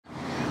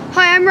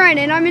Hi, I'm Ryan,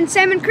 and I'm in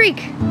Salmon Creek.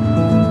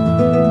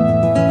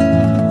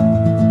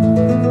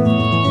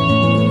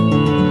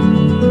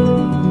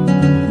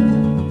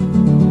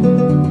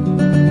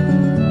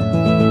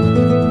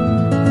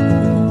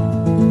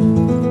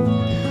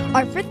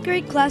 Our 5th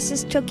grade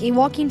classes took a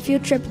walking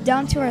field trip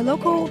down to our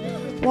local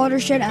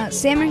watershed at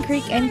Salmon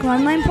Creek and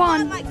Klineline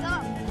Pond.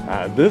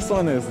 This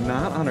one is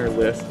not on our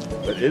list,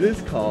 but it is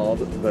called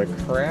the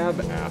crab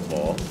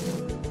apple.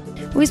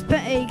 We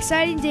spent an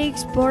exciting day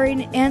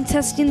exploring and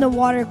testing the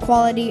water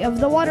quality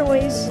of the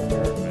waterways.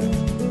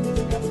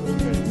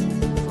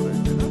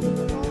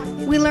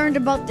 We learned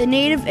about the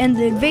native and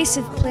the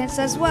invasive plants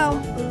as well.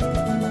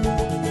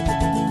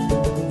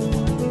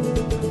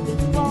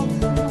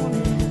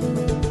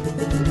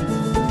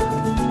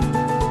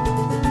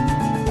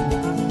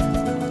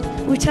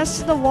 We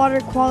tested the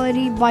water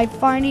quality by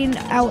finding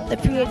out the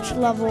pH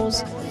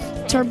levels,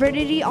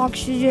 turbidity,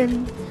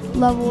 oxygen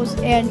levels,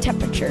 and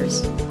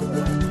temperatures.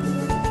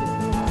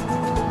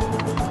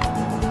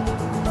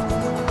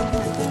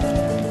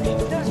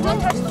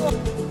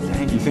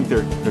 Dang, you think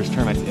there's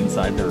termites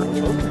inside their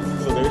opening?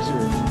 So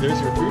there's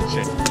your food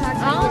chain.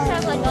 I almost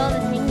have like all the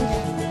things.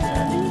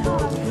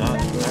 Not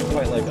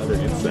quite like other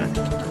insects.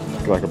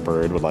 Like a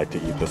bird would like to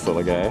eat this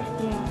little guy.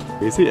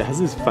 Yeah. You see, it has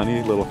these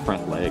funny little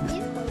front legs.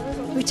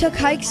 We took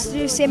hikes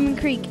through Salmon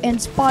Creek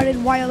and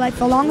spotted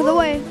wildlife along the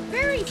way.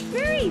 Berries,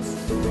 berries.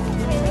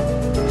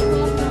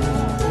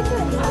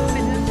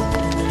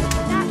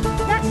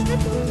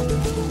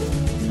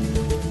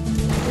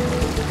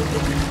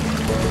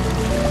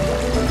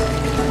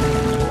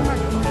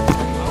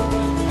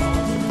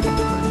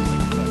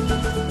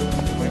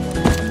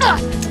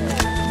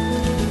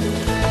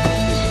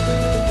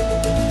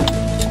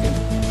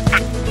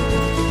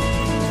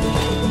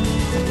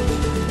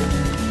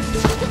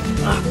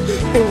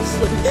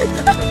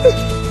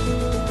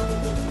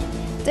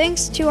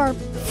 Thanks to our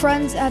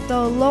friends at the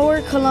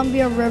Lower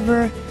Columbia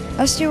River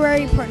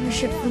Estuary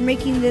Partnership for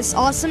making this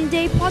awesome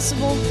day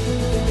possible.